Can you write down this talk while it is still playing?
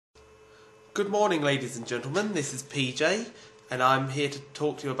Good morning, ladies and gentlemen. This is PJ, and I'm here to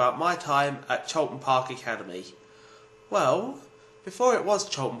talk to you about my time at Charlton Park Academy. Well, before it was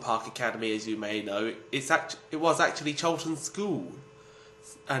Charlton Park Academy, as you may know, it was actually Charlton School.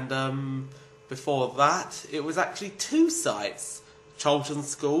 And before that, it was actually two sites, Charlton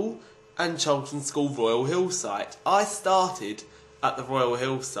School and Charlton School Royal Hill site. I started at the Royal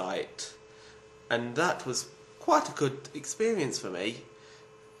Hill site, and that was quite a good experience for me.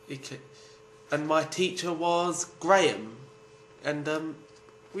 And my teacher was Graham, and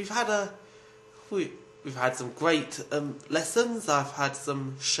we've had some great lessons. I've had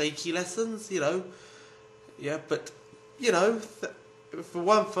some shaky lessons, but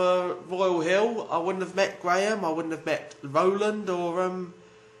for Royal Hill, I wouldn't have met Graham. I wouldn't have met Roland or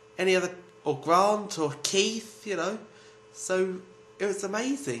any other, or Grant or Keith. So it was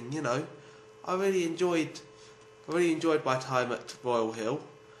amazing. I really enjoyed my time at Royal Hill.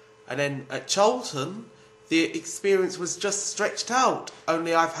 And then at Charlton, the experience was just stretched out.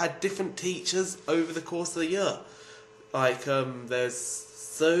 Only I've had different teachers over the course of the year. Like, there's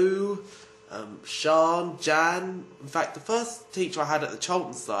Sue, Sean, Jan. In fact, the first teacher I had at the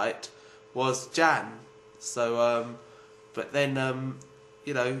Charlton site was Jan. So, but then,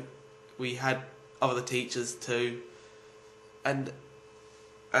 we had other teachers too. And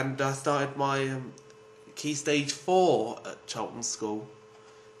I started my Key Stage 4 at Charlton School.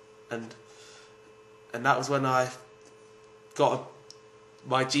 And that was when I got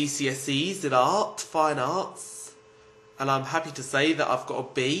my GCSEs in fine arts, and I'm happy to say that I've got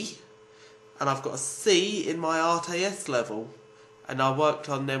a B, and I've got a C in my Art AS level, and I worked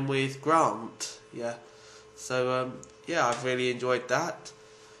on them with Grant, So, I've really enjoyed that.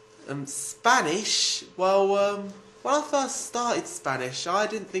 Spanish, well, when I first started Spanish, I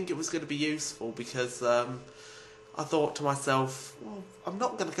didn't think it was going to be useful because I thought to myself, well, I'm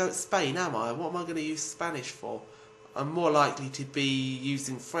not going to go to Spain, am I? What am I going to use Spanish for? I'm more likely to be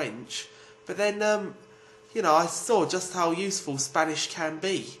using French. But then, I saw just how useful Spanish can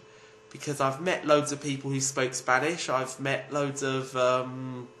be. Because I've met loads of people who spoke Spanish. I've met loads of...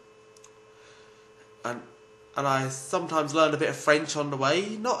 And I sometimes learned a bit of French on the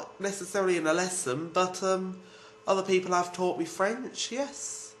way. Not necessarily in a lesson, but other people have taught me French,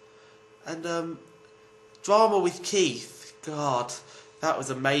 yes. And... drama with Keith, God, that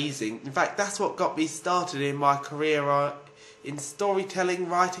was amazing. In fact, that's what got me started in my career in storytelling,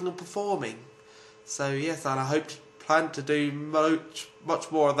 writing and performing. So yes, and I plan to do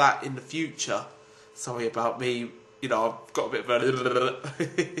much more of that in the future. Sorry about me, I've got a bit of a...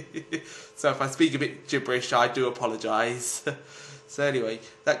 So if I speak a bit gibberish, I do apologise. So anyway,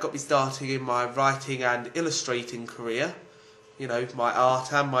 that got me starting in my writing and illustrating career. My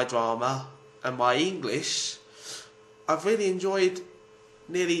art and my drama. And my English, I've really enjoyed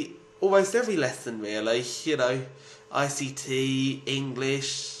nearly almost every lesson, really. ICT,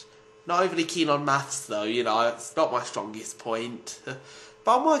 English. Not overly keen on maths, though. It's not my strongest point.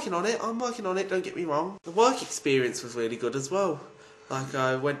 But I'm working on it, don't get me wrong. The work experience was really good as well. Like,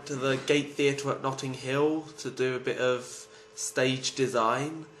 I went to the Gate Theatre at Notting Hill to do a bit of stage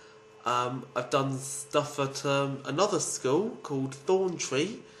design. I've done stuff at another school called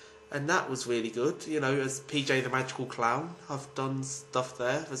Thorntree. And that was really good, as PJ the Magical Clown. I've done stuff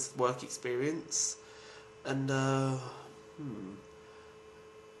there as work experience. And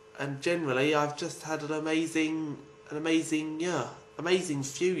generally I've just had an amazing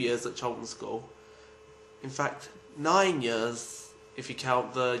few years at Charlton School. In fact, 9 years, if you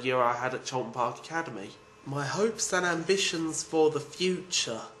count the year I had at Charlton Park Academy. My hopes and ambitions for the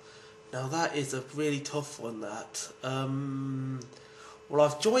future. Now that is a really tough one, that. Well,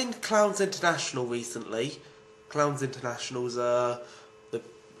 I've joined Clowns International recently. Clowns International's the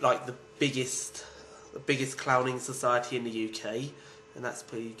biggest clowning society in the UK, and that's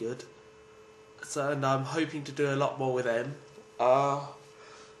pretty good. And I'm hoping to do a lot more with them.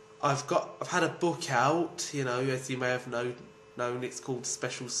 I've had a book out, as you may have known. It's called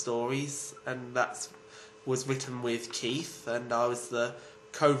Special Stories, and that was written with Keith, and I was the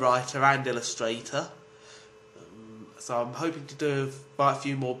co-writer and illustrator. So I'm hoping to write a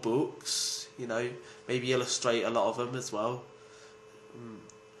few more books, maybe illustrate a lot of them as well.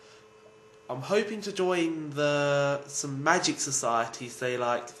 I'm hoping to join some magic societies, say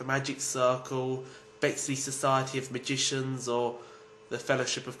like the Magic Circle, Bexley Society of Magicians, or the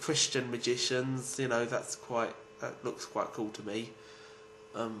Fellowship of Christian Magicians. That looks quite cool to me.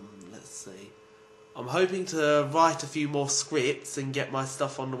 Let's see. I'm hoping to write a few more scripts and get my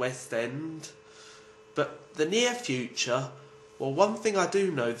stuff on the West End. But the near future, well, one thing I do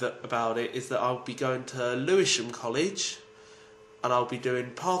know about it is that I'll be going to Lewisham College, and I'll be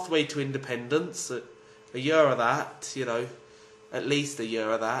doing Pathway to Independence, a year of that, you know, at least a year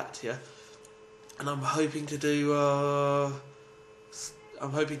of that, yeah. And I'm hoping to do,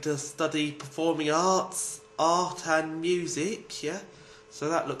 I'm hoping to study performing arts, art and music, yeah. So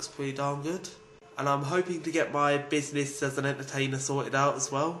that looks pretty darn good. And I'm hoping to get my business as an entertainer sorted out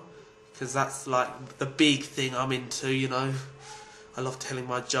as well, because that's like the big thing I'm into, you know. I love telling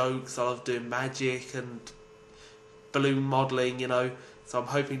my jokes, I love doing magic and balloon modelling, you know. So I'm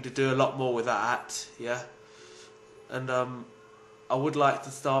hoping to do a lot more with that, yeah. And I would like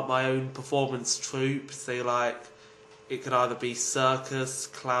to start my own performance troupe, say like, it could either be circus,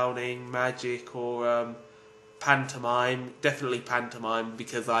 clowning, magic, or pantomime. Definitely pantomime,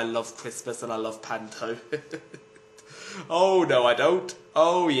 because I love Christmas and I love panto. Oh, no I don't.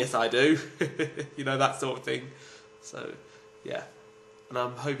 Oh, yes I do. You know, that sort of thing. So, yeah. And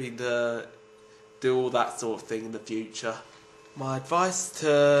I'm hoping to do all that sort of thing in the future. My advice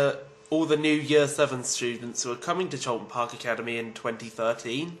to all the new Year 7 students who are coming to Charlton Park Academy in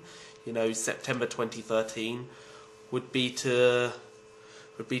 2013, you know, September 2013, would be to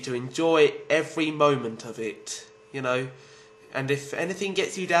enjoy every moment of it, you know. And if anything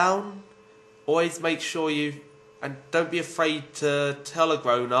gets you down, always make sure and don't be afraid to tell a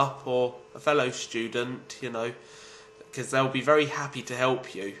grown-up or a fellow student, you know, because they'll be very happy to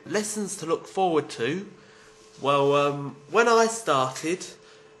help you. Lessons to look forward to. Well, when I started,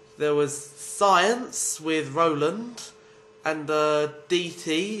 there was science with Roland and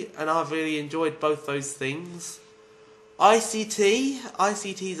DT, and I've really enjoyed both those things.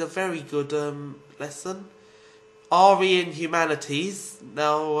 ICT is a very good lesson. RE and humanities,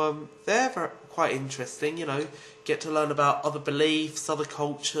 now they're quite interesting, you know, get to learn about other beliefs, other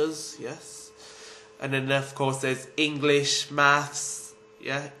cultures, yes. And then of course there's English, maths,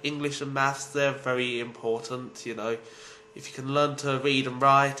 yeah, English and maths, they're very important, you know. If you can learn to read and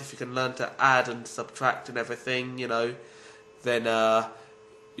write, if you can learn to add and subtract and everything, you know, then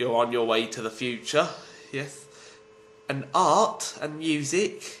you're on your way to the future, yes. And art and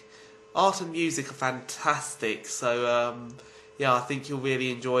music are fantastic, so yeah, I think you'll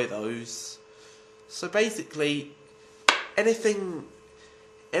really enjoy those. So basically, anything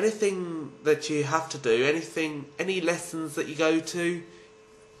that you have to do, any lessons that you go to,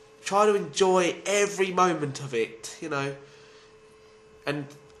 try to enjoy every moment of it, you know. And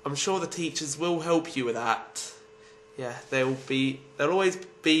I'm sure the teachers will help you with that. Yeah, they'll always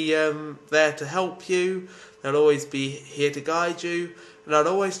be there to help you. They'll always be here to guide you, and I'll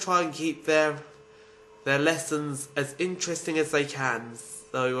always try and keep their lessons as interesting as they can.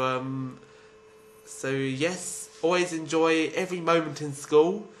 So yes, always enjoy every moment in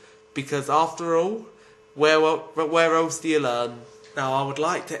school, because after all, where else do you learn? Now, I would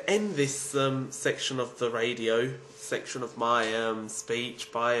like to end this section of the radio, section of my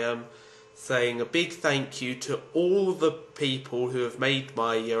speech, by saying a big thank you to all the people who have made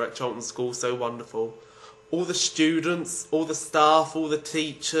my year at Charlton School so wonderful. All the students, all the staff, all the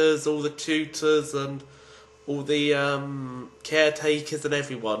teachers, all the tutors, and all the caretakers and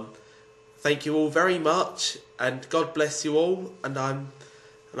everyone. Thank you all very much, and God bless you all. And I'm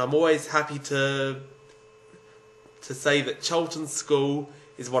always happy to say that Charlton School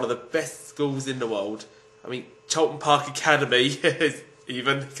is one of the best schools in the world. I mean, Charlton Park Academy,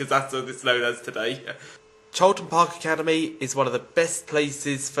 even, because that's what it's known as today. Charlton Park Academy is one of the best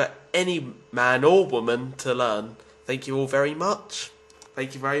places for any man or woman to learn. Thank you all very much.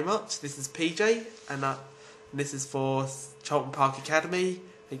 Thank you very much. This is PJ, and this is for Charlton Park Academy.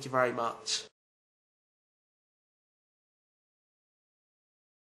 Thank you very much.